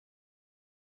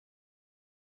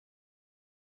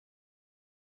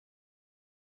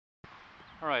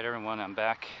Alright everyone, I'm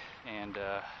back and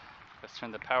let's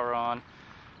turn the power on.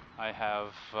 I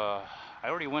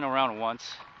already went around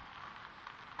once.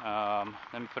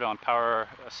 Let me put on power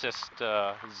assist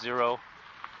 0.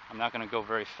 I'm not going to go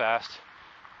very fast.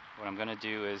 What I'm going to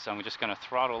do is I'm just going to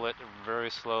throttle it very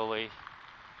slowly.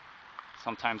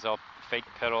 Sometimes I'll fake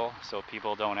pedal so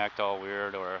people don't act all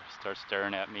weird or start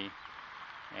staring at me.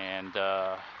 And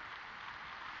I'll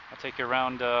take you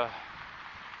around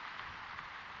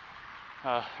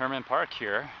Hermann Park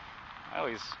here. I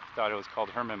always thought it was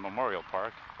called Hermann Memorial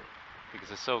Park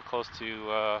because it's so close to,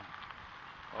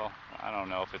 well, I don't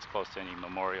know if it's close to any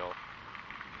memorial.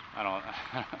 I don't,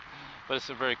 but it's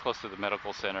very close to the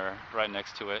medical center, right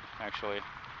next to it, actually.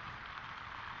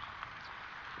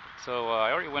 So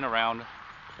I already went around.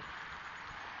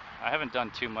 I haven't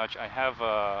done too much. I have,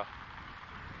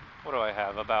 what do I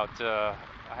have?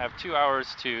 I have 2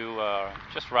 hours to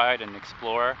just ride and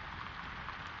explore.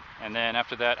 And then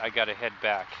after that, I gotta head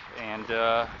back. And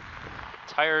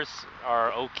tires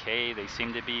are okay. They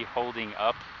seem to be holding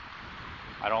up.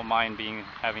 I don't mind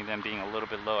having them being a little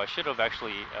bit low. I should have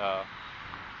actually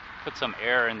put some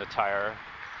air in the tire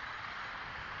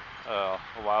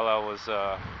while I was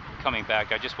coming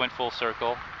back. I just went full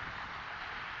circle,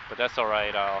 but that's all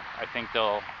right. I think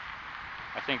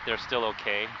they're still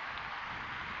okay.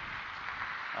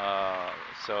 I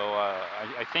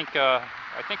think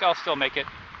I'll still make it.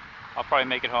 I'll probably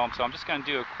make it home. So I'm just gonna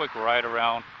do a quick ride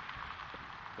around.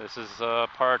 This is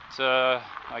part,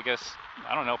 I guess,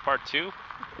 I don't know, part 2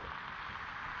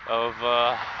 of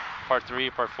part 3,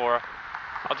 part 4.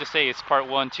 I'll just say it's part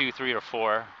 1, 2, 3, or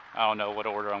 4. I don't know what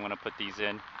order I'm going to put these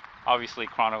in. Obviously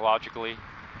chronologically,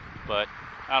 but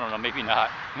I don't know, maybe not.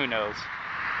 Who knows?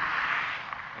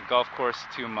 A golf course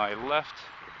to my left,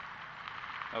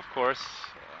 of course.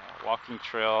 Walking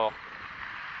trail.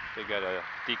 They got a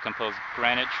decomposed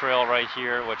granite trail right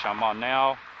here, which I'm on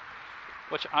now,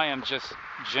 which I am just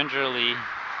gingerly,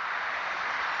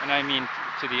 and I mean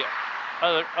to the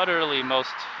utterly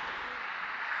most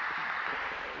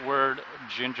word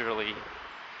gingerly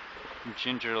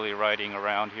riding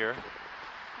around here.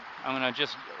 I'm gonna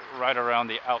just ride around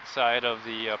the outside of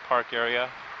the park area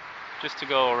just to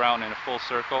go around in a full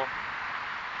circle,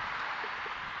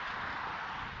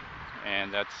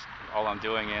 and that's all I'm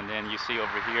doing. And then you see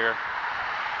over here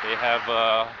they have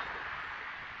a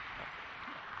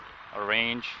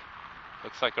range,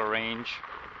 looks like a range,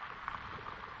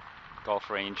 golf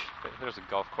range. There's a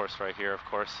golf course right here, of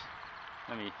course.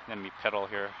 Let me pedal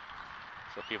here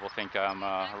so people think I'm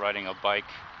riding a bike.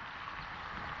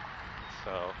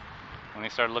 So when they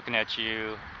start looking at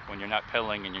you when you're not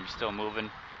pedaling and you're still moving,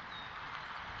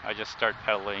 I just start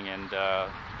pedaling, and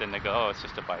then they go, oh, it's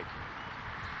just a bike.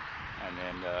 And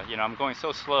then you know, I'm going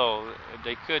so slow,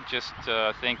 they could just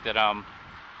think that I'm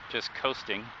just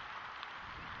coasting,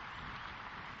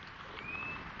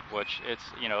 which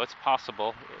it's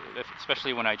possible,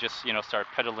 especially when I just start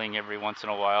pedaling every once in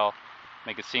a while,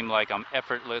 make it seem like I'm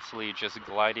effortlessly just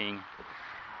gliding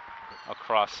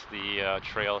across the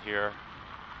trail here,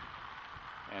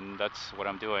 and that's what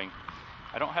I'm doing.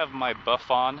 I don't have my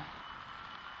buff on,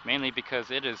 mainly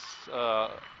because it is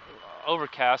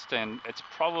overcast, and it's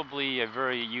probably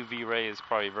UV ray is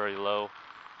probably very low.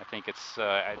 I think it's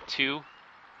at 2.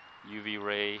 UV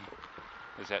ray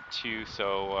is at 2,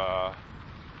 so I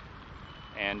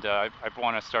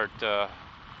want to start,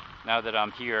 now that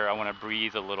I'm here, I want to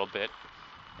breathe a little bit.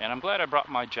 And I'm glad I brought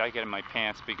my jacket and my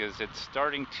pants because it's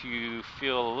starting to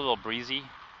feel a little breezy.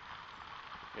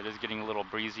 It is getting a little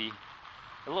breezy,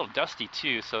 a little dusty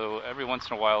too, so every once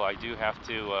in a while I do have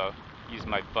to use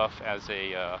my buff as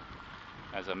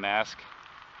a mask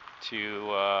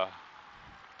to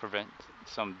prevent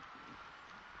some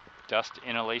dust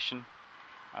inhalation.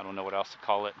 I don't know what else to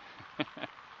call it.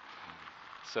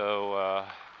 So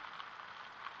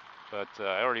but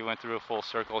I already went through a full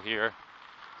circle here.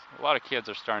 A lot of kids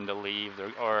are starting to leave,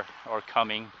 or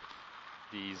coming.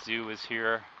 The zoo is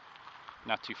here.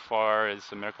 Not too far is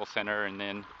the medical center, and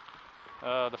then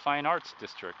the fine arts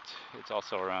district. It's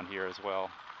also around here as well.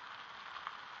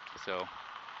 So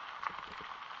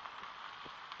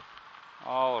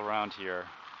all around here.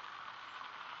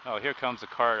 Oh, here comes the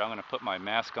cart. I'm going to put my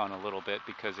mask on a little bit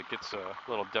because it gets a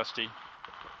little dusty.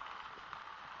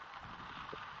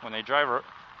 When they drive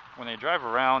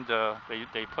around,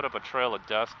 they put up a trail of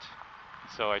dust,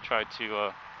 so I try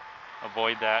to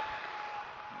avoid that.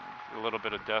 A little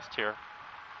bit of dust here.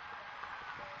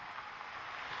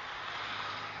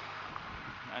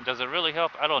 And does it really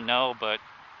help? I don't know, but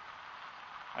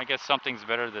I guess something's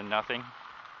better than nothing,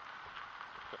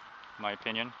 in my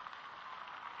opinion.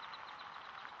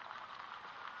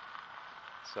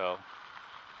 So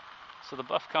So the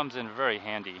buff comes in very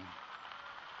handy.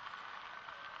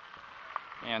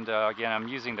 And again, I'm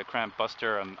using the cramp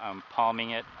buster. I'm palming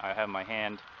it. I have my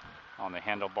hand on the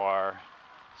handlebar,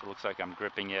 so it looks like I'm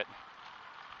gripping it.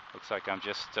 Looks like I'm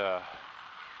just, of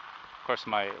course,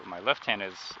 my left hand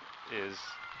is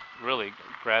really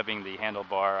grabbing the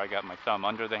handlebar. I got my thumb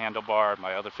under the handlebar,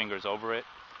 my other finger's over it.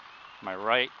 My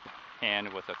right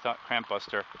hand with the cramp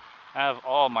buster, I have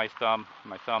all my thumb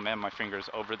and my fingers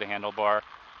over the handlebar.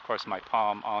 Of course, my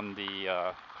palm on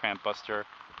the cramp buster,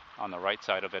 on the right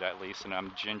side of it at least, and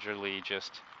I'm gingerly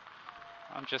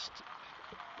I'm just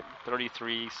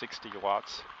 33, 60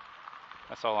 watts.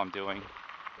 That's all I'm doing.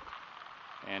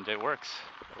 And it works.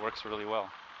 It works really well.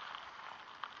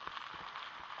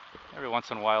 Every once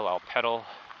in a while I'll pedal,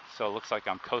 so it looks like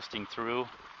I'm coasting through,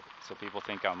 so people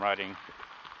think I'm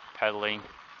pedaling,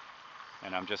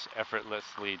 and I'm just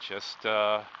effortlessly just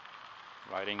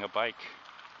riding a bike.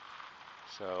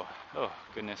 So, oh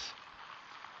goodness.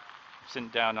 I'm sitting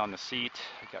down on the seat.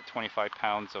 I got 25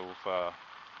 pounds of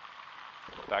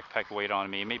backpack weight on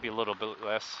me, maybe a little bit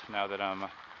less now that I'm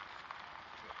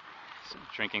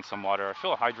drinking some water. I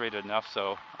feel hydrated enough,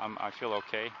 so I feel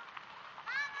okay.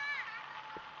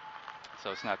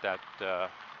 So it's not that,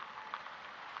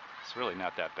 it's really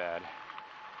not that bad.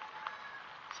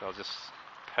 So I'll just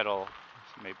pedal.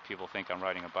 Maybe people think I'm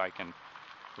riding a bike and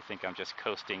they think I'm just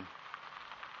coasting.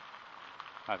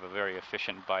 I have a very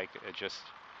efficient bike. It just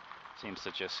seems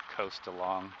to just coast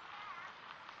along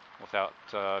without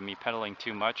me pedaling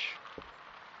too much.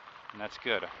 And that's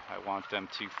good. I want them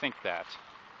to think that.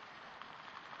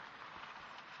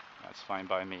 That's fine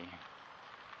by me.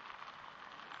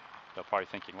 They're probably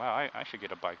thinking, wow, I should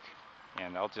get a bike.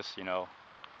 And I'll just,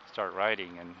 start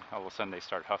riding, and all of a sudden they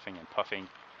start huffing and puffing.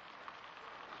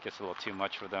 It gets a little too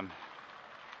much for them.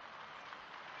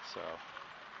 So,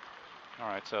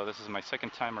 alright, so this is my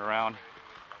second time around.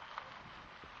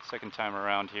 Second time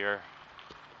around here.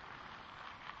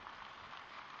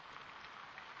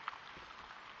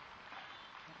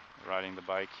 Riding the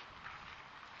bike.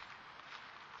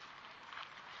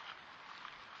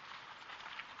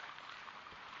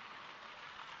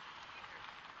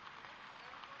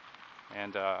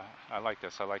 And I like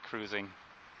this. I like cruising.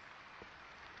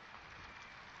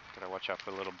 Gotta watch out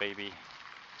for the little baby.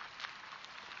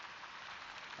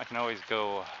 I can always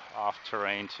go off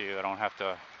terrain too.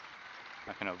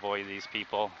 I can avoid these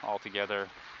people altogether.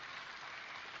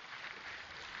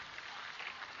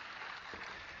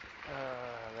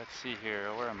 Let's see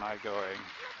here. Where am I going?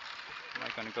 Am I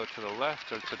going to go to the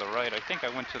left or to the right? I think I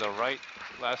went to the right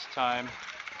last time.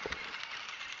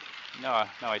 No,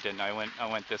 I didn't. I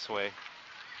went this way,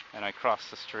 and I crossed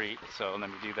the street. So let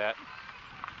me do that.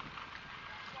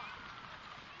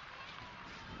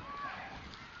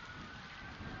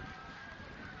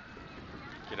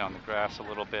 Get on the grass a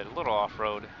little bit, a little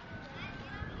off-road.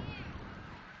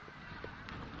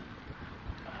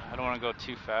 I don't want to go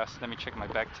too fast. Let me check my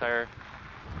back tire.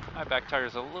 My back tire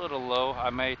is a little low. I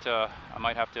might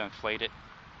have to inflate it.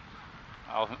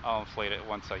 I'll inflate it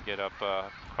once I get up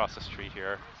across the street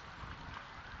here.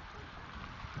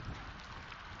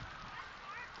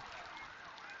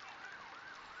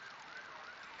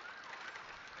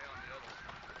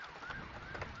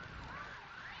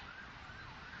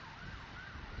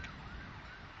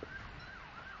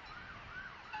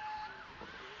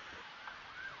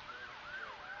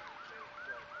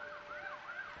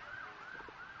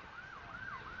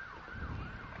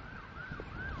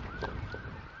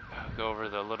 Go over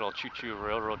the little choo-choo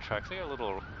railroad tracks. They got a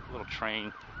little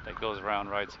train that goes around,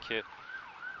 rides a kid.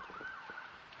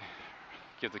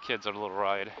 Give the kids a little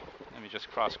ride. Let me just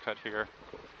cross-cut here.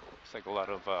 Looks like a lot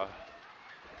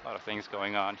of things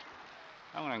going on.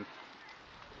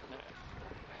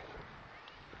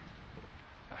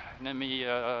 Let me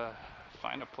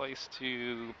find a place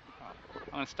to.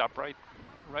 I'm gonna stop right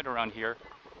around here,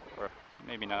 or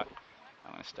maybe not.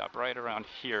 I'm gonna stop right around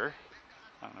here.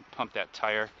 I'm gonna pump that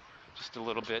tire just a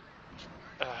little bit.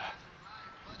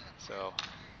 So,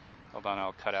 hold on,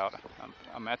 I'll cut out.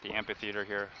 I'm at the amphitheater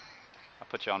here. I'll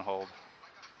put you on hold.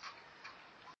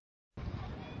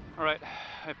 Alright,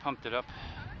 I pumped it up.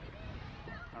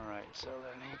 Alright, so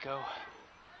let me go.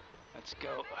 Let's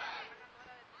go.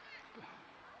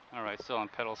 Alright, still on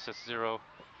pedal assist 0.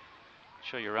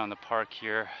 Show you around the park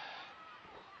here.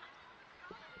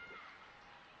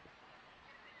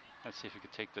 Let's see if we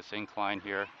could take this incline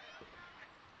here.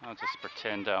 I'll just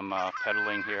pretend I'm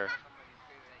pedaling here.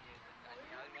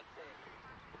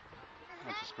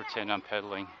 I'll just pretend I'm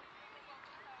pedaling.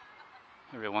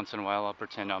 Every once in a while I'll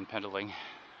pretend I'm pedaling.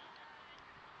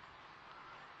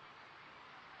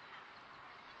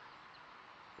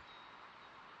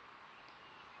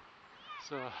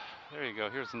 So there you go.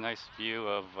 Here's a nice view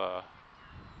of the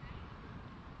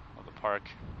park.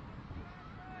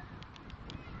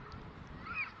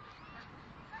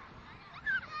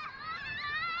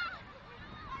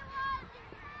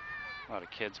 A lot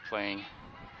of kids playing.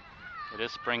 It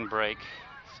is spring break,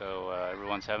 so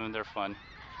everyone's having their fun.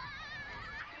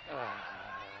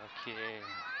 Okay,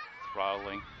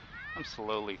 throttling. I'm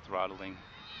slowly throttling.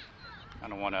 I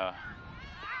don't want to.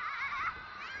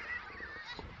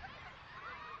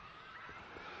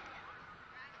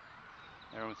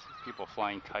 Everyone's people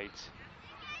flying kites.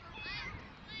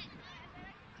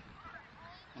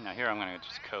 And now here I'm going to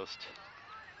just coast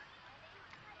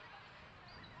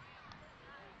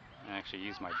and actually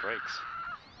use my brakes.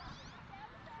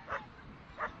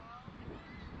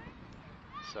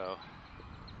 So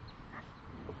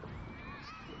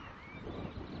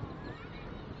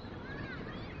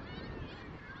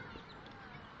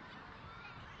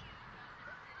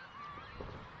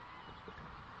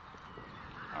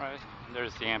alright,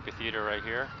 there's the amphitheater right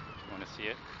here, if you want to see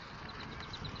it.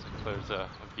 So there's a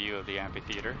view of the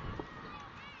amphitheater.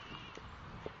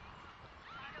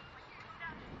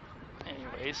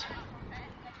 Anyways,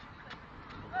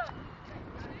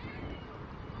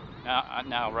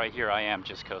 now right here I am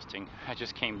just coasting. I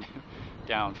just came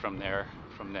down from there,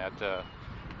 from that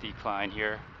decline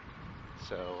here.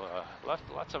 So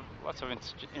lots of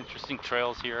interesting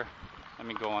trails here. Let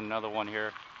me go on another one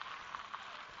here.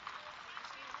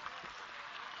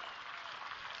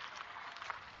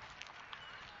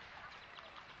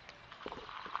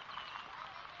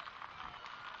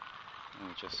 Let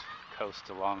me just coast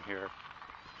along here.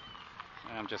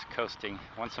 And I'm just coasting.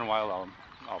 Once in a while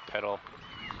I'll pedal,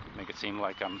 make it seem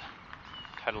like I'm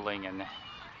pedaling, and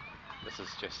this is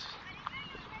just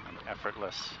an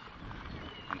effortless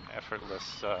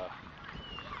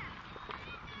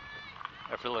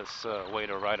way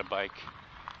to ride a bike.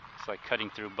 It's like cutting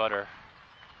through butter.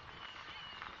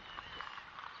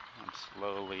 I'm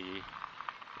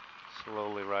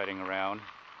slowly riding around.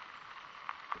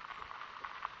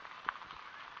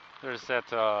 There's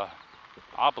that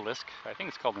obelisk. I think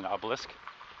it's called an obelisk.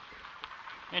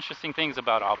 Interesting things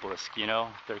about obelisk, you know,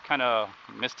 they're kind of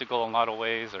mystical in a lot of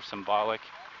ways, or symbolic.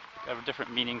 They have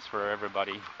different meanings for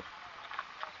everybody.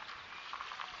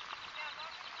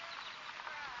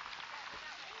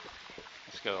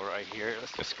 Let's go right here.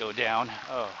 Let's just go down.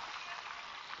 Oh,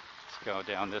 let's go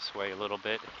down this way a little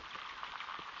bit.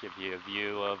 Give you a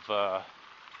view of the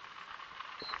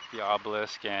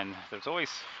obelisk, and there's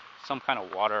always some kind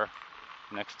of water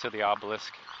next to the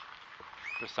obelisk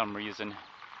for some reason.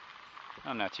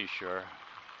 I'm not too sure.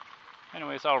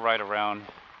 Anyways, I'll ride around,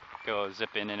 go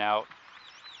zip in and out.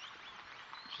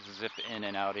 Just zip in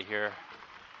and out of here.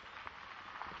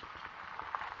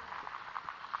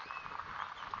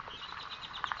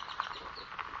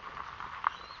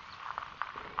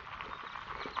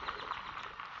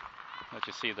 Let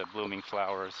you see the blooming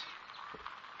flowers.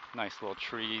 Nice little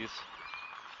trees.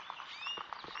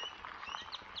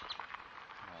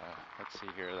 Let's see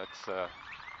here.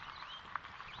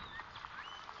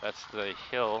 That's the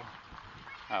hill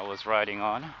I was riding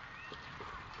on.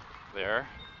 There.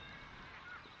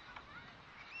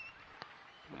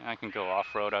 I can go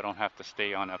off-road. I don't have to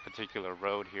stay on a particular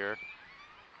road here.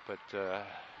 But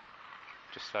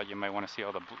just thought you might want to see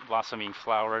all the blossoming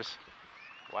flowers.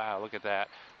 Wow, look at that.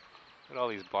 Look at all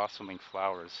these blossoming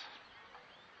flowers.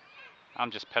 I'm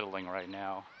just pedaling right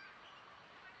now.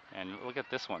 And look at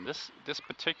this one. This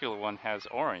particular one has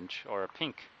orange or a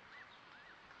pink.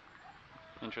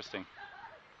 Interesting.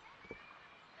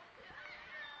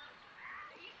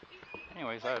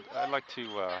 Anyways, I like to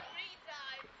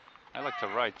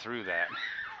ride through that.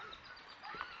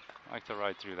 I like to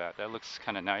ride through that. That looks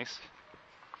kind of nice.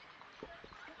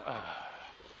 By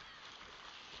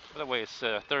the way, it's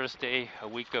Thursday, a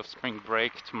week of spring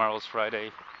break. Tomorrow's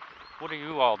Friday. What are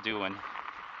you all doing?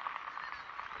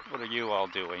 What are you all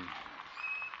doing?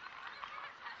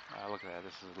 Look at that.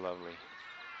 This is lovely.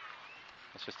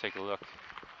 Let's just take a look.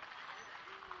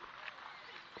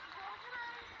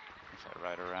 As I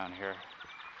ride around here.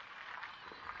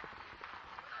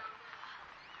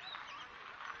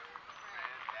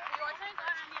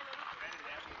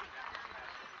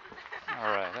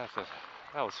 All right,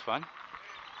 that was fun.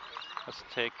 Let's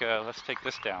take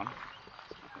this down.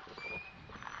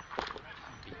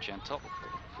 Be gentle.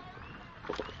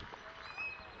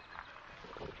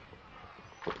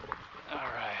 All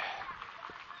right.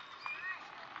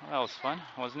 Well, that was fun,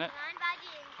 wasn't it?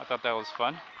 I thought that was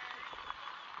fun.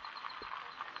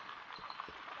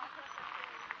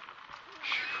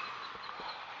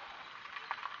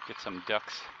 Get some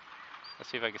ducks.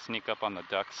 Let's see if I can sneak up on the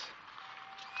ducks.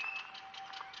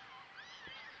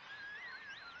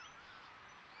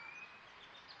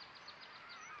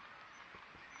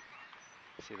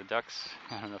 See the ducks?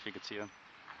 I don't know if you could see them.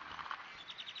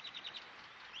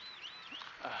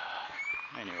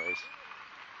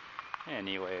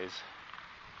 Anyways.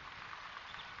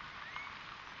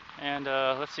 And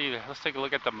let's see, let's take a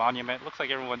look at the monument. Looks like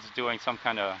everyone's doing some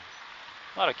kind of,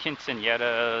 a lot of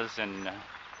quinceañeras and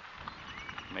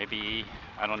maybe,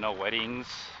 I don't know, weddings.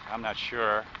 I'm not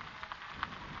sure.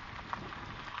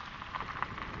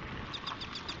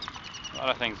 A lot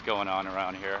of things going on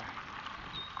around here.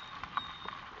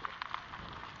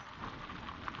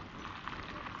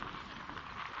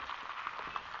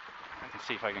 I can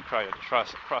see if I can try to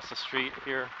cross the street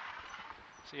here.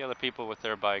 See other people with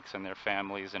their bikes and their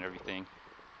families and everything.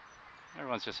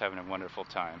 Everyone's just having a wonderful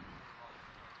time.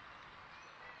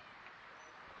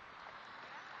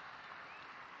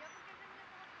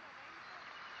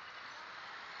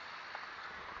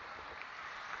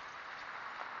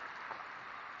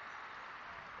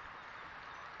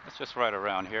 Let's just ride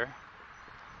around here.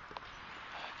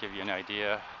 Give you an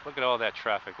idea. Look at all that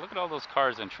traffic. Look at all those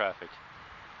cars in traffic.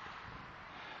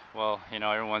 Well, you know,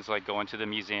 everyone's like going to the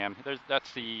museum. That's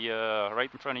the, right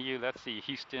in front of you, that's the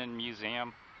Houston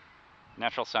Museum,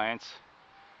 Natural Science.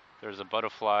 There's a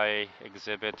butterfly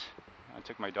exhibit. I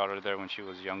took my daughter there when she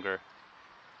was younger.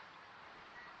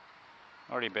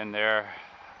 Already been there.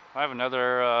 I have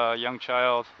another young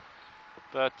child,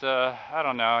 but I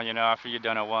don't know, you know, after you've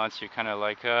done it once, you're kind of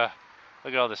like, look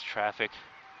at all this traffic.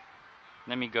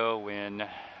 Let me go when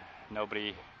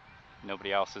nobody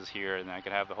else is here, and I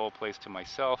can have the whole place to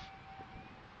myself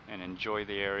and enjoy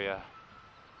the area.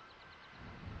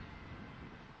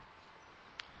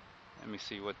 Let me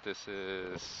see what this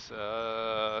is.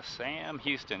 Sam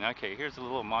Houston. Okay, here's a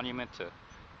little monument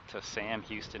to Sam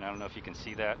Houston. I don't know if you can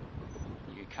see that.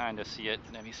 You can kind of see it.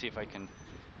 Let me see if I can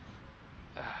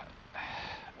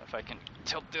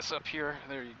tilt this up here.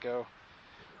 There you go.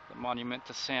 The monument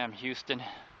to Sam Houston.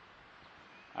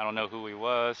 I don't know who he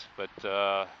was, but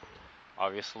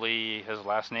obviously his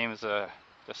last name is the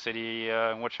city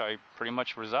in which I pretty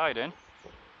much reside in.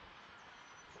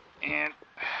 And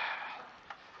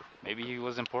maybe he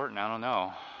was important, I don't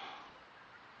know.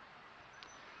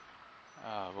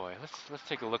 Oh boy, let's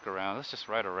take a look around. Let's just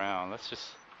ride around. Let's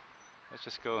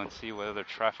just go and see what other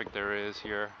traffic there is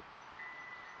here.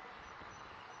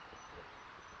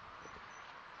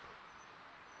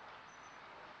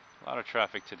 A lot of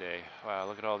traffic today. Wow,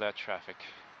 look at all that traffic.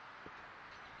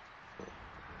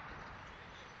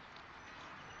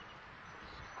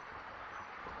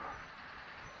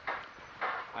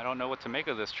 I don't know what to make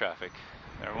of this traffic.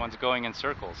 Everyone's going in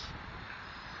circles.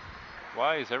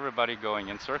 Why is everybody going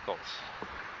in circles?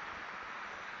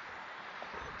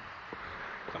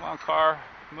 Come on, car,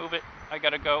 move it. I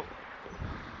gotta go.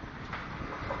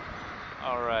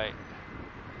 All right.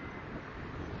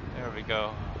 There we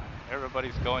go.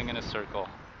 Everybody's going in a circle.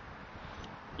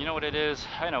 You know what it is?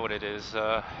 I know what it is.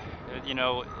 You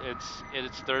know,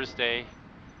 it's Thursday.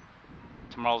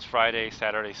 Tomorrow's Friday,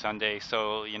 Saturday, Sunday.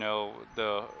 So you know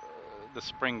the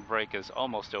spring break is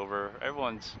almost over.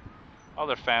 All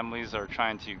their families are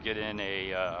trying to get in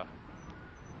a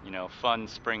you know, fun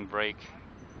spring break,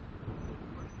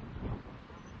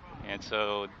 and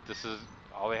so this is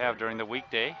all they have during the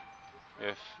weekday.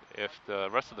 If the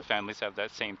rest of the families have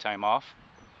that same time off.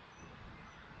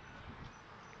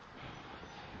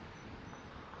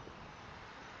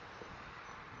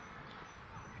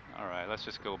 All right, let's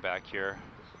just go back here.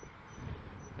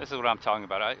 This is what I'm talking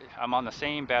about. I'm on the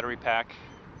same battery pack.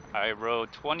 I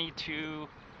rode 22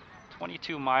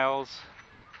 miles.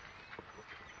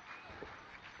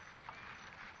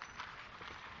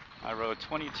 I rode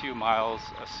 22 miles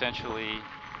essentially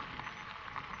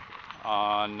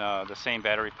on the same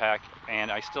battery pack, and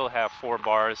I still have 4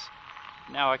 bars.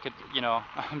 Now I could, you know,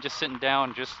 I'm just sitting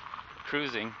down, just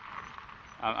cruising.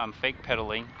 I'm fake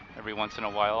pedaling every once in a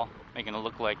while, making it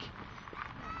look like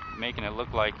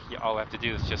all I have to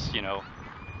do is just, you know,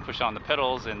 push on the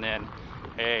pedals, and then,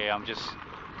 hey, I'm just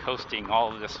coasting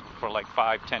all of this for like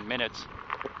 5-10 minutes.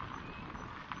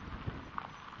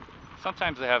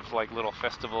 Sometimes they have like little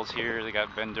festivals here. They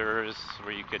got vendors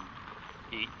where you could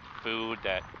eat food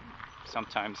that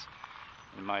sometimes,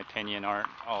 in my opinion, aren't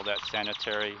all that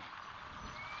sanitary.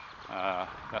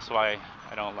 That's why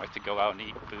I don't like to go out and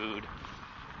eat food.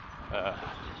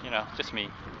 You know, just me.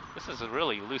 This is a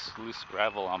really loose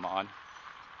gravel I'm on,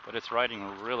 but it's riding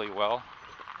really well.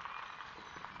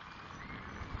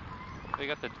 They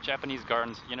got the Japanese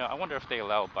gardens. You know, I wonder if they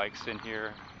allow bikes in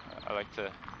here. I like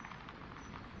to.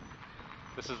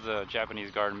 This is the Japanese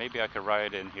garden. Maybe I could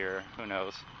ride in here. Who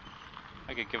knows?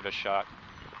 I could give it a shot.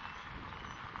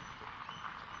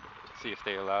 See if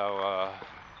they allow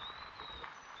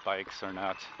bikes or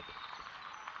not.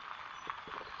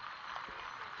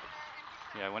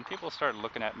 Yeah, when people start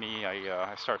looking at me,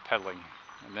 I start pedaling,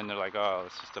 and then they're like, "Oh,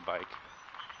 it's just a bike."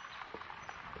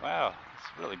 Wow,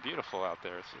 it's really beautiful out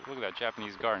there. So look at that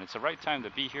Japanese garden. It's the right time to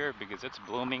be here because it's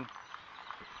blooming.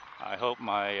 I hope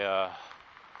my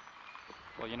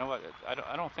well, you know what?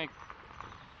 I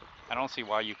don't see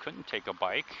why you couldn't take a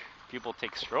bike. People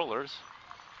take strollers.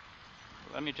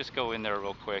 Let me just go in there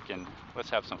real quick and let's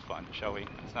have some fun, shall we?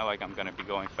 It's not like I'm going to be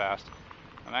going fast.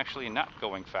 I'm actually not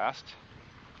going fast.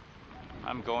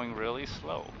 I'm going really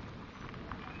slow.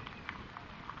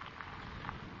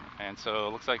 And so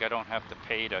it looks like I don't have to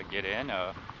pay to get in.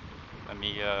 Let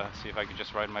me see if I can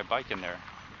just ride my bike in there.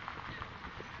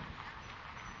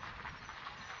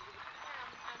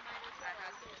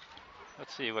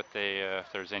 Let's see what they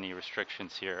if there's any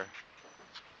restrictions here.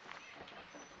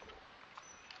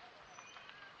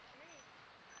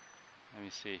 Let me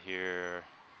see here.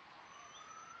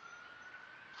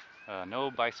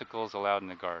 No bicycles allowed in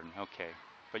the garden. Okay,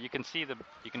 but you can see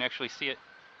you can actually see it.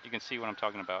 You can see what I'm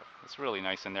talking about. It's really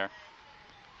nice in there.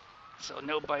 So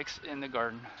no bikes in the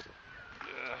garden.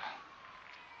 Ugh.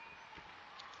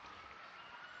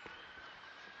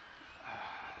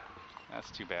 That's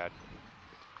too bad.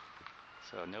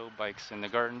 So no bikes in the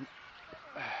garden.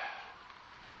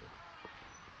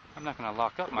 I'm not gonna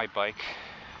lock up my bike.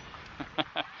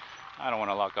 I don't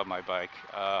want to lock up my bike.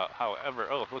 However,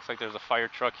 oh, it looks like there's a fire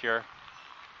truck here.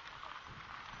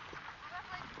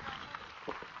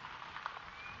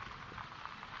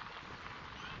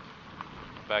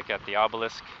 Back at the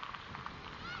obelisk.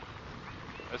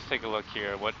 Let's take a look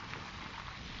here.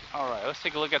 All right, let's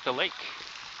take a look at the lake.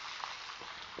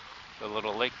 The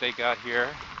little lake they got here.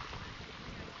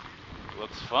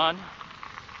 Looks fun.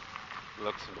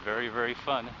 Looks very, very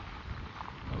fun.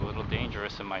 A little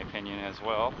dangerous in my opinion as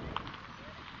well.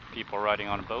 People riding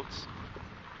on boats.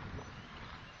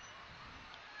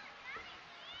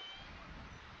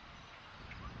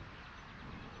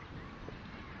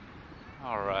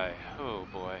 All right. Oh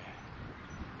boy.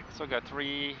 Still got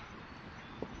I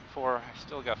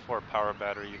still got four power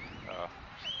batteries.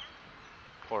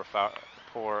 Four,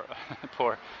 four,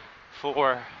 four,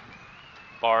 four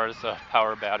bars of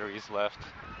power batteries left.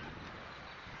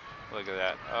 Look at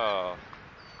that. Oh,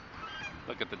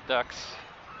 look at the ducks.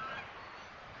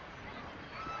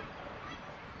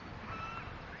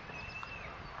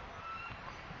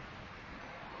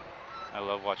 I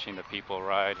love watching the people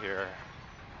ride here.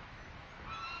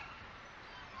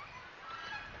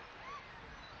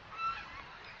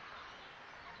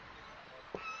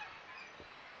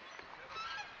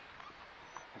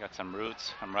 I got some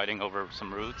roots. I'm riding over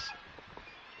some roots.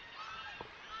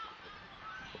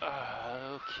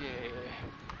 Okay.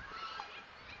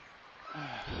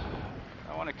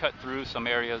 I want to cut through some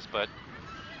areas, but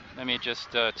let me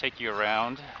just take you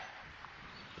around.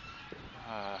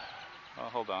 Well,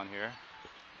 hold on here.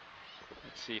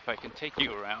 Let's see if I can take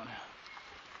you around.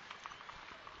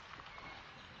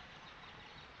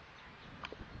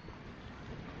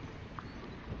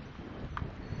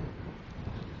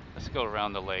 Let's go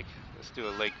around the lake. Let's do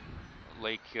a lake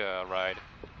ride.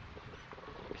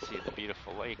 You see the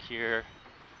beautiful lake here.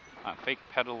 I'm fake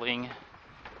pedaling.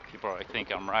 People probably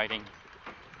think I'm riding,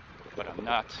 but I'm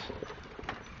not.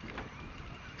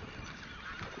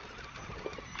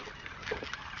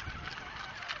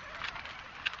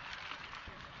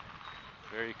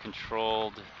 Very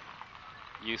controlled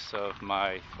use of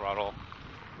my throttle.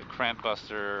 The cramp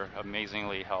buster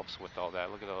amazingly helps with all that.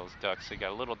 Look at those ducks. They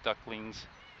got little ducklings,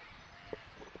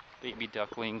 baby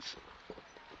ducklings,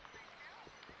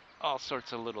 all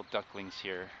sorts of little ducklings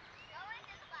here.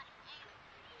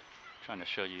 Trying to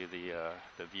show you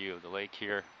the view of the lake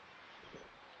here.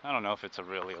 I don't know if it's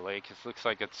really a lake. It looks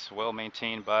like it's well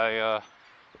maintained by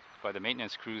the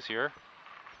maintenance crews here.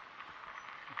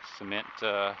 Cement.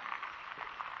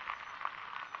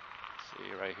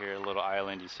 See right here, a little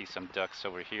island. You see some ducks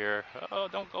over here. Oh,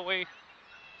 don't go away.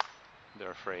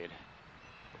 They're afraid.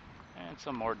 And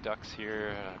some more ducks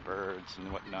here, birds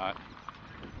and whatnot.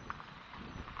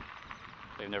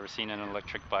 They've never seen an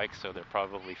electric bike, so they're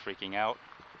probably freaking out.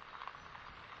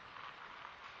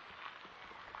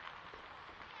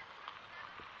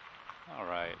 All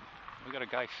right, we got a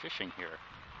guy fishing here.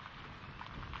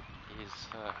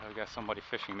 We got somebody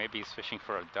fishing. Maybe he's fishing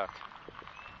for a duck.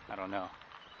 I don't know.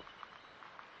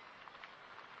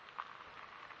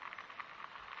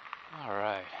 All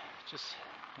right, just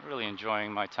really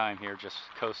enjoying my time here, just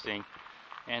coasting,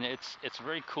 and it's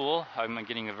very cool. I'm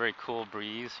getting a very cool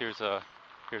breeze. Here's a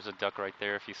duck right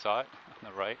there. If you saw it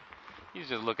on the right, he's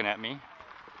just looking at me.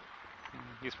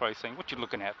 He's probably saying, "What you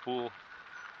looking at, fool?"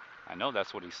 I know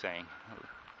that's what he's saying.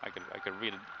 I could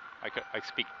read it. I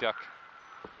speak duck.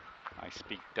 I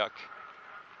speak duck.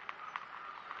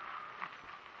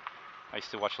 I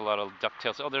used to watch a lot of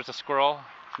DuckTales. Oh, there's a squirrel.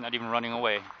 It's not even running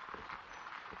away.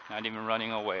 Not even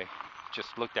running away.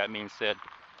 Just looked at me and said,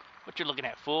 "What you looking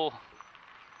at, fool?"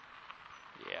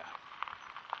 Yeah.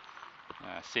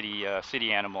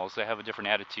 City animals, they have a different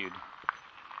attitude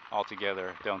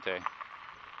altogether, don't they?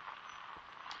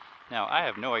 Now, I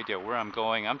have no idea where I'm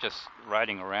going. I'm just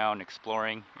riding around,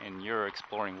 exploring, and you're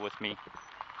exploring with me.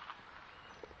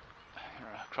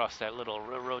 Across that little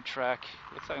railroad track.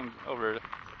 Looks like I'm over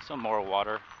some more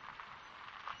water.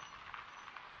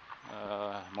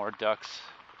 More ducks.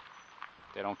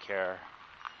 They don't care.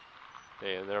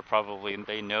 They're probably,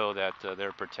 they know that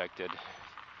they're protected.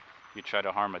 If you try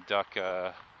to harm a duck,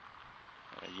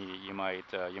 you might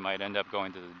end up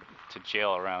going to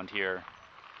jail around here.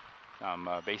 I'm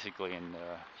basically in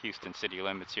Houston city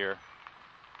limits here.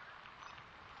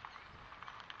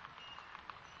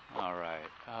 All right.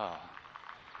 Oh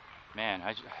man,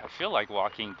 I feel like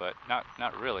walking, but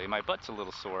not really. My butt's a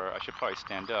little sore. I should probably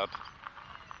stand up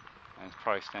and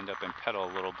pedal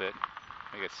a little bit.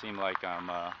 Make it seem like I'm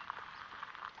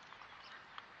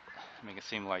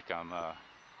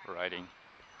riding.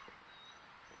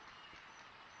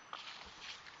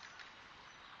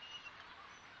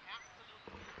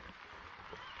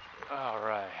 All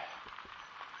right.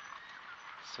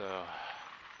 So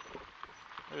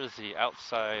there's the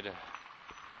outside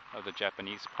of the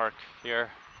Japanese park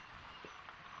here.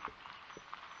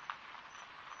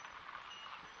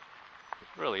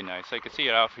 Really nice. I can see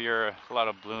it out here, a lot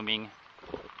of blooming.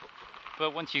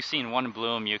 But once you've seen one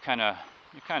bloom, you kind of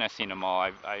seen them all.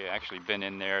 I actually been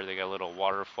in there. They got a little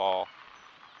waterfall.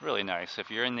 Really nice.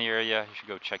 If you're in the area, you should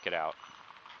go check it out.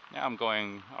 Now I'm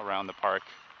going around the park,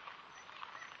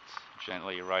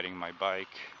 gently riding my bike.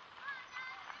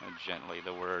 Gently,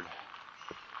 the word.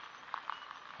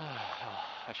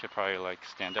 I should probably like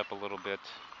stand up a little bit.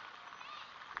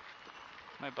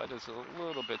 My butt is a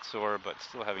little bit sore, but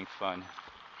still having fun.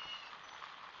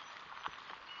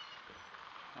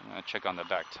 I'm gonna check on the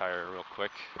back tire real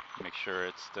quick, make sure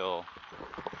it's still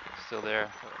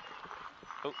there.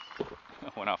 Oh,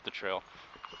 went off the trail.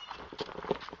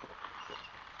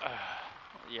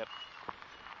 Yep.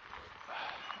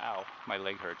 Ow, my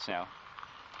leg hurts now.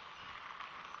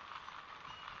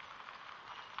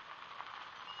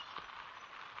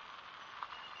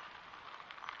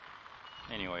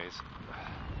 Anyways,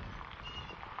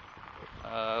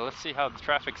 let's see how the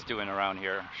traffic's doing around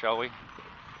here, shall we?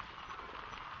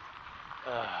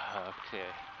 Okay.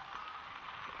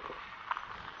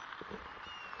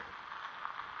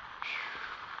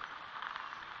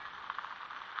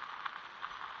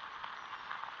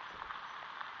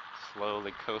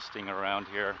 Slowly coasting around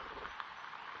here.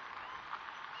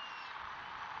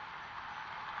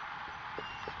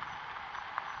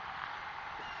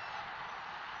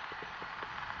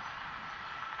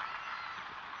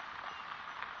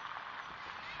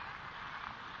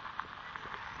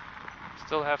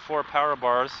 Still have 4 power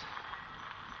bars.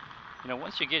 You know,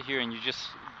 once you get here and you just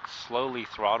slowly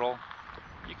throttle,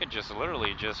 you could just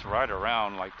literally just ride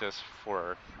around like this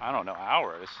for, I don't know,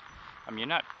 hours. I mean, you're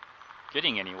not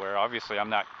getting anywhere. Obviously, I'm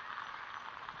not,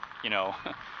 you know,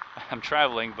 I'm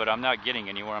traveling, but I'm not getting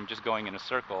anywhere. I'm just going in a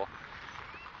circle.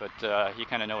 But you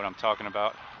kind of know what I'm talking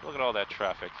about. Look at all that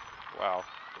traffic. Wow.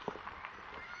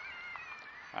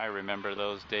 I remember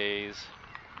those days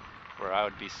where I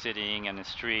would be sitting in the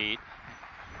street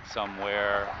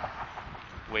somewhere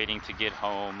waiting to get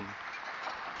home.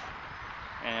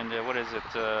 And what is it?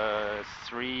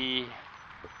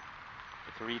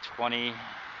 3:20.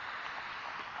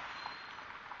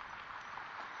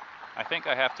 I think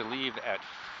I have to leave at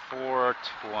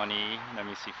 4:20. Let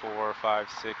me see, 4, 5,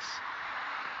 6.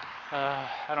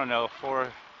 I don't know,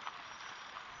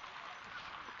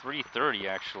 3:30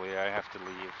 actually. I have to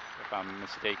leave if I'm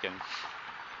mistaken.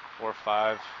 4,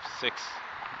 5, 6.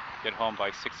 Get home by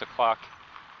 6 o'clock.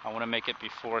 I want to make it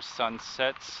before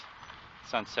sunsets.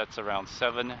 Sunset's around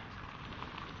 7.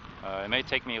 It may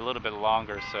take me a little bit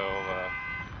longer, so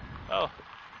oh,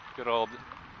 good old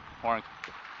horn.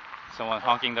 Someone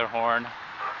honking their horn.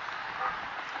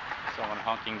 Someone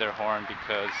honking their horn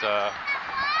because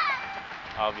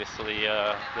obviously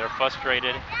they're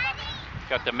frustrated.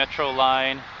 Got the metro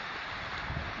line.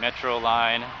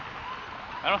 I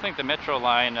don't think the metro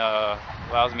line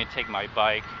allows me to take my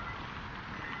bike.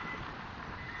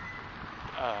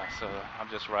 So I'm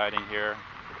just riding here.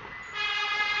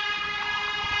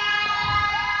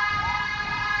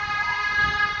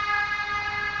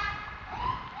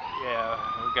 Yeah,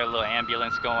 we got a little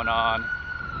ambulance going on.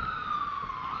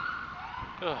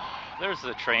 There's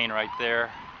the train right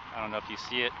there. I don't know if you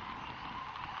see it.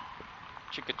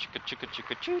 Chicka chicka chicka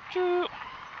chicka choo choo.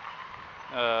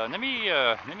 Let me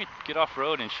get off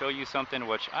road and show you something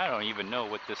which I don't even know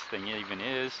what this thing even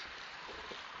is.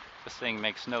 This thing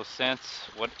makes no sense.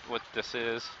 What this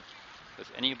is? Does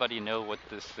anybody know what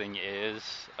this thing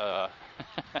is?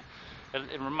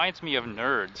 It reminds me of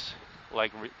nerds,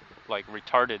 like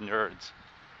retarded nerds.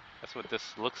 That's what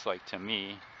this looks like to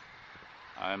me.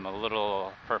 I'm a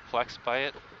little perplexed by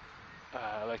it.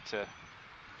 I like to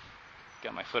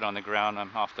get my foot on the ground.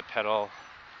 I'm off the pedal.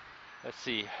 Let's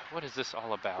see, what is this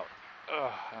all about?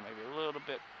 Maybe a little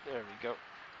bit. There we go.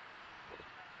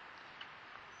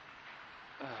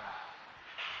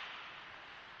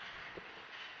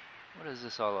 What is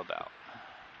this all about?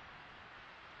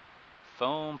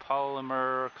 Foam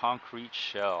polymer concrete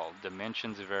shell,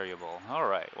 dimensions variable. All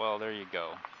right, well, there you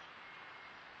go.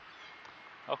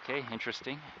 Okay,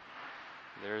 interesting.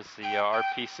 There's the art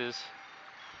pieces.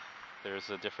 There's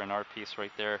a different art piece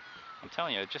right there. I'm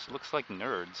telling you, it just looks like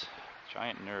nerds,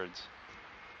 giant nerds.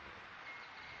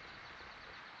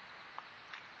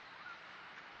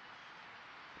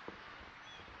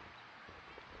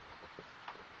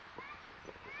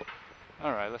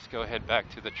 All right, let's go ahead back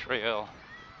to the trail.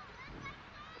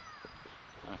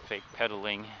 I'm fake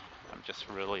pedaling. I'm just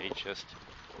really just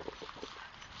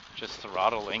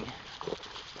throttling.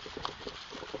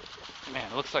 Man,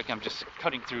 it looks like I'm just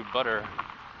cutting through butter,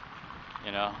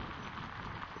 you know.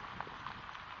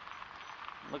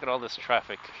 Look at all this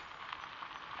traffic.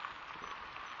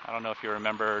 I don't know if you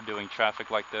remember doing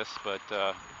traffic like this, but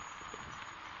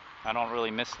I don't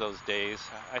really miss those days.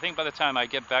 I think by the time I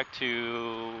get back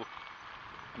to,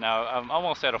 now I'm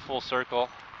almost at a full circle,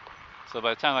 so by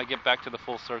the time I get back to the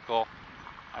full circle,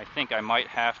 I think I might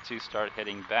have to start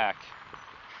heading back.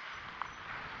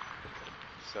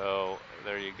 So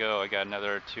there you go, I got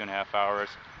another 2.5 hours.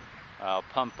 I'll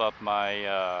pump up my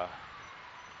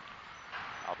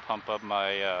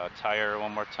tire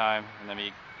one more time, and let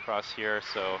me cross here.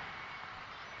 So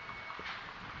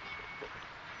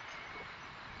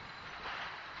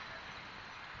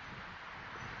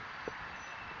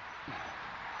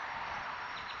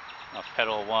I'll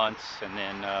pedal once and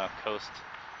then coast.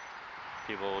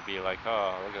 People will be like,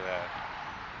 oh, look at that.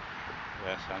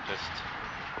 Yes, I'm just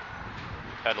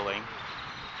pedaling.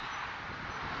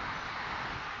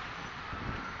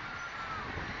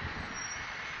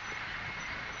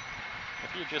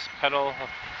 If you just pedal,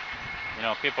 you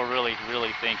know, people really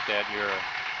think that you're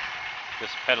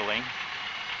just pedaling.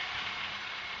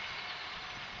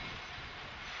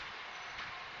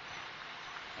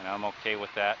 And I'm okay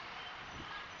with that.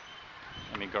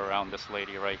 Let me go around this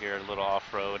lady right here, a little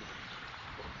off-road.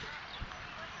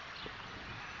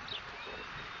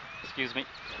 Excuse me.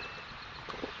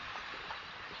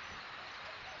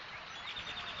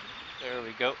 There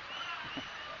we go.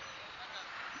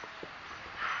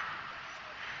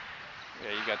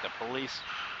 Yeah, you got the police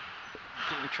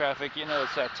doing traffic. You know,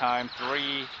 it's that time,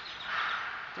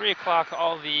 3 o'clock.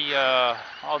 All the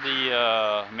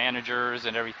managers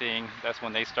and everything. That's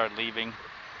when they start leaving,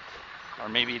 or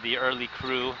maybe the early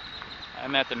crew.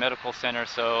 I'm at the medical center,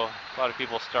 so a lot of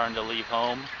people starting to leave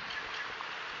home.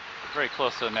 Very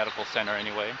close to the medical center,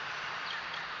 anyway.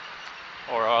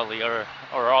 Or all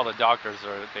the doctors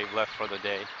they've left for the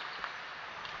day.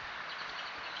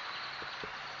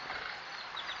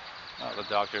 All the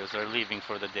doctors are leaving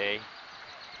for the day.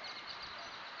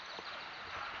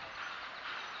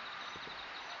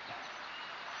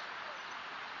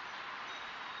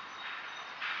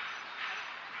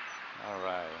 All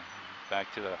right,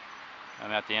 back to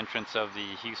I'm at the entrance of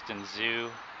the Houston Zoo.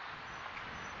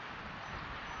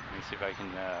 Let me see if I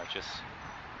can just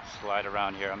slide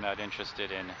around here. I'm not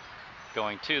interested in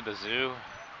going to the zoo.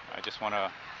 I just want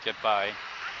to get by.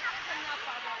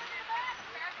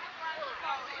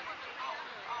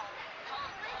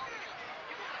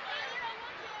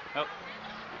 Oh,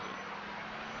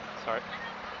 sorry.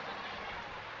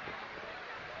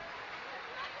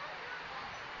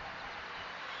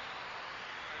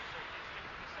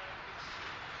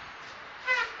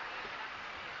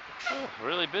 Oh,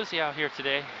 really busy out here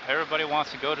today. Everybody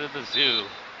wants to go to the zoo.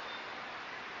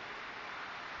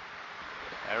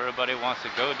 Everybody wants to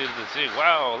go to the zoo.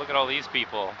 Wow, look at all these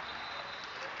people.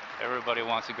 Everybody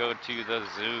wants to go to the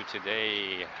zoo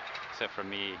today, except for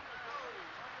me.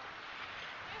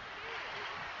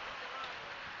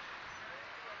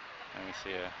 Let me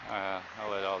see.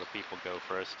 I'll let all the people go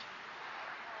first.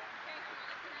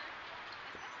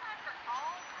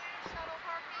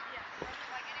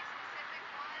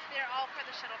 They're all for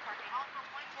the shuttle parking.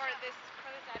 For this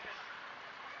address.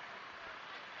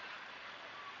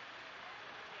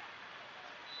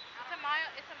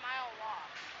 It's a mile walk.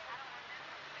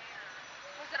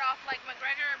 it off like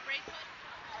McGregor or Bracewood?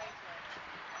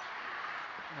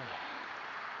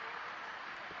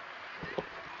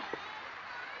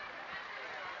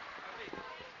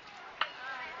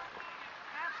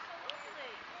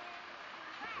 Absolutely.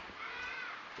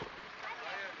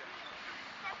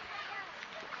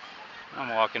 I'm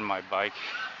walking my bike.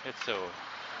 It's so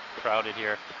crowded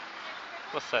here.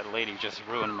 Plus that lady just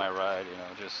ruined my ride, you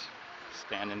know, just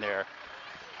standing there.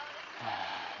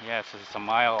 Yes, it's a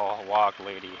mile walk,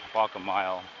 lady. Walk a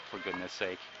mile, for goodness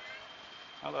sake.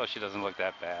 Although she doesn't look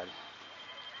that bad.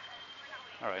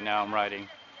 Alright, now I'm riding.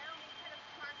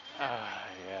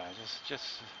 Yeah,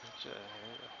 just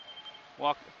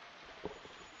walk.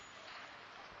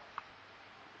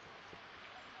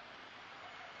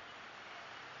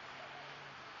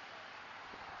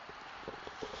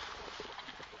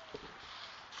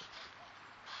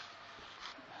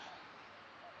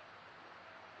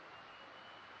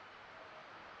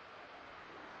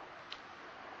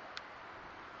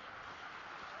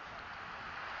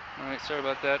 Alright, sorry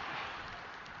about that.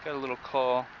 Got a little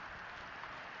call.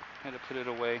 Had to put it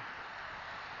away.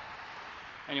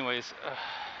 Anyways,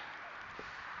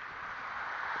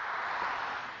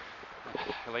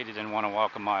 the lady didn't want to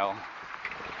walk a mile.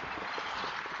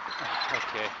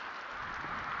 Okay.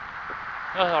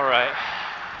 Alright.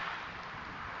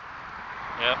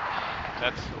 Yep.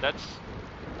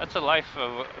 That's a life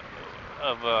of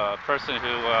a person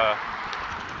who,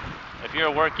 if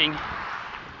you're working,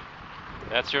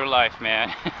 that's your life,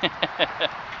 man.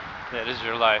 That is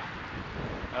your life.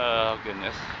 Oh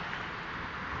goodness.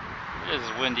 It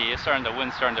is windy. The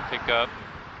wind's starting to pick up.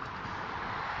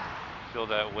 Feel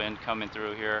that wind coming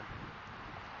through here.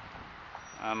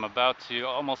 I'm about to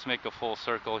almost make a full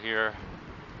circle here.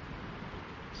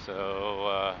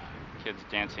 So, kids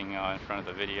dancing in front of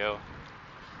the video.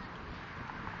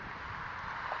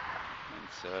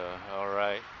 It's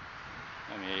alright.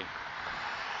 Let me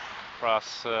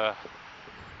cross.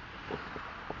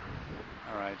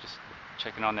 Alright, just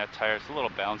checking on that tire. It's a little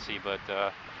bouncy, but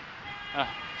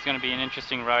it's going to be an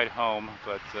interesting ride home.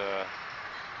 But I'm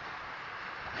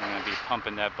going to be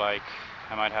pumping that bike.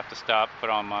 I might have to stop, put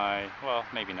on my, well,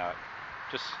 maybe not.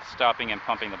 Just stopping and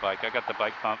pumping the bike. I got the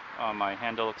bike pump on my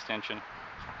handle extension.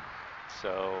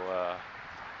 So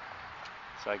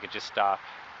I could just stop,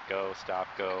 go, stop,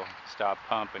 go, stop,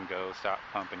 pump and go, stop,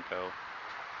 pump and go.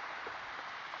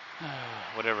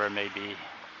 Whatever it may be.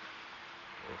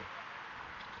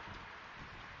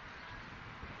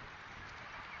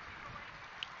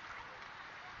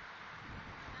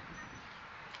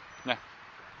 Nah.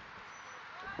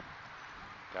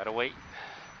 Gotta wait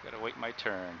my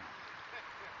turn.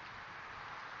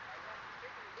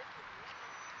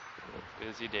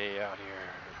 Busy day out here,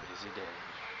 busy day.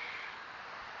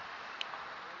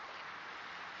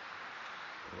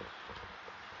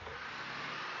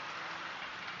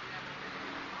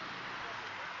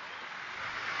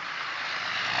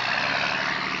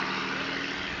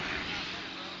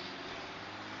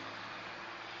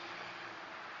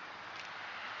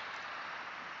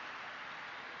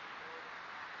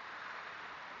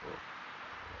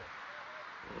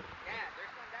 Yeah,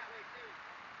 there's one that way too.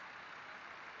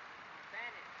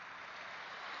 Spanish.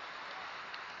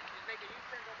 Just make a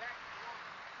U-turn, go back if you want.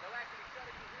 They'll actually shut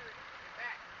if you hear it in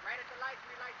back. Right at the light,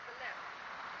 3 lights to the left.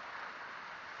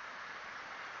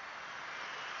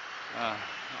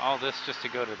 All this just to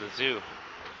go to the zoo.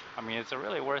 I mean, is it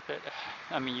really worth it?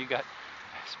 I mean, you got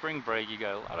spring break, you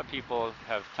got a lot of people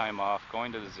have time off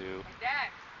going to the zoo. Hey, Dad,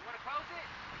 you want to close it?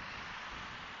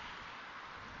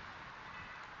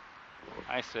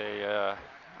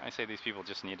 I say these people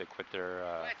just need to quit their.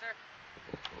 Go ahead, sir.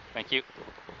 Thank you.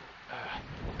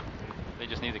 They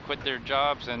just need to quit their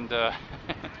jobs and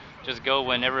just go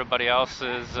when everybody else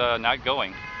is not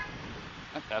going.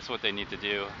 That's what they need to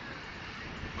do.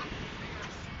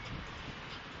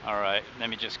 All right, let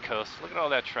me just coast. Look at all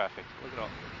that traffic. Look at all.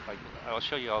 Like, I'll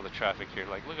show you all the traffic here.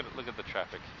 Like, look at the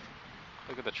traffic.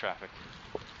 Look at the traffic.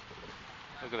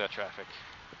 Look at that traffic.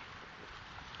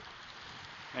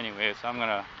 Anyways,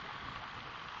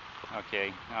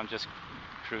 okay, I'm just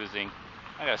cruising.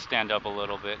 I gotta stand up a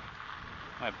little bit.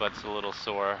 My butt's a little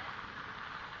sore.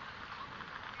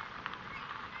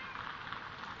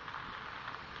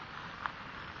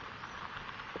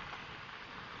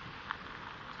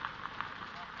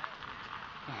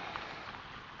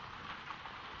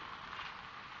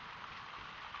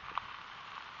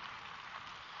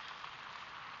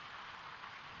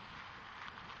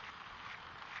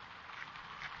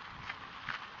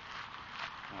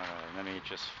 Alright, let me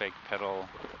just fake pedal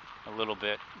a little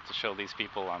bit to show these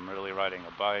people I'm really riding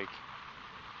a bike.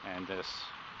 And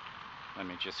let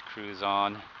me just cruise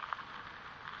on.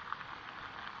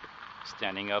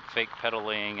 standing up, fake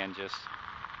pedaling, and just,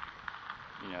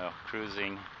 you know,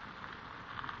 cruising.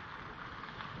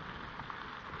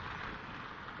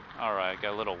 Alright,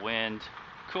 got a little wind,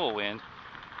 cool wind.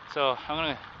 So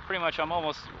I'm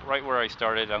almost right where I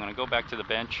started. I'm gonna go back to the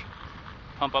bench,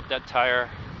 pump up that tire.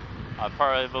 I'll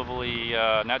probably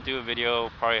not do a video,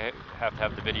 probably have to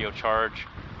have the video charge,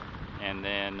 and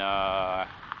then I'm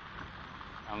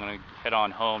gonna head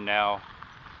on home now.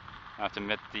 I have to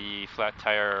admit the flat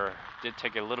tire did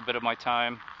take a little bit of my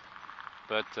time,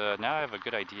 but now I have a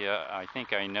good idea. I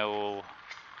think I know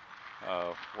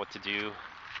what to do.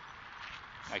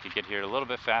 I could get here a little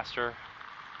bit faster.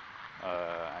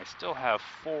 I still have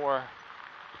four.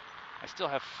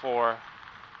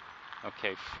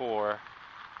 Okay, 4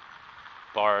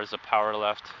 bars of power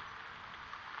left,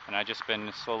 and I just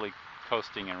been slowly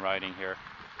coasting and riding here.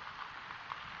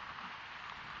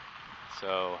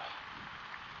 So,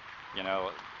 you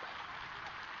know,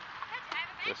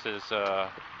 this is I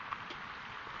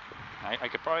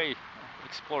could probably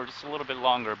explore just a little bit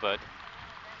longer, but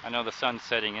I know the sun's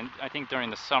setting, and I think during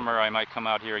the summer I might come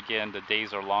out here again. The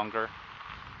days are longer,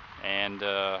 and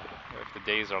if the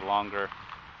days are longer,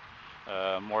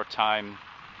 more time,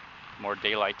 more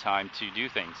daylight time to do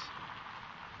things.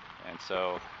 And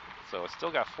so it's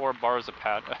still got 4 bars of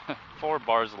 4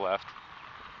 bars left.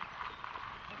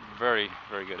 Very,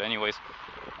 very good. Anyways,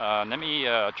 let me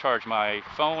charge my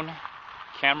phone,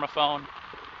 camera phone.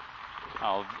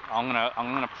 I'm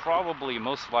gonna probably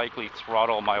most likely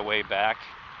throttle my way back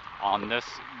on this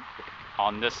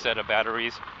set of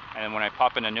batteries, and when I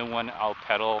pop in a new one, I'll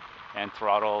pedal and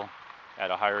throttle at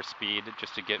a higher speed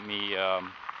just to get me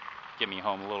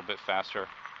home a little bit faster.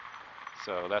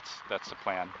 So that's the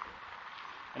plan.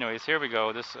 Anyways, here we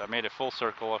go. I made a full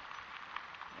circle,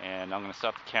 and I'm going to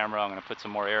stop the camera. I'm going to put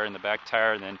some more air in the back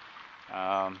tire, and then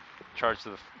charge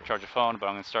the phone. But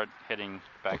I'm going to start heading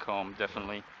back home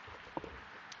definitely.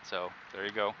 So there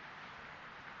you go.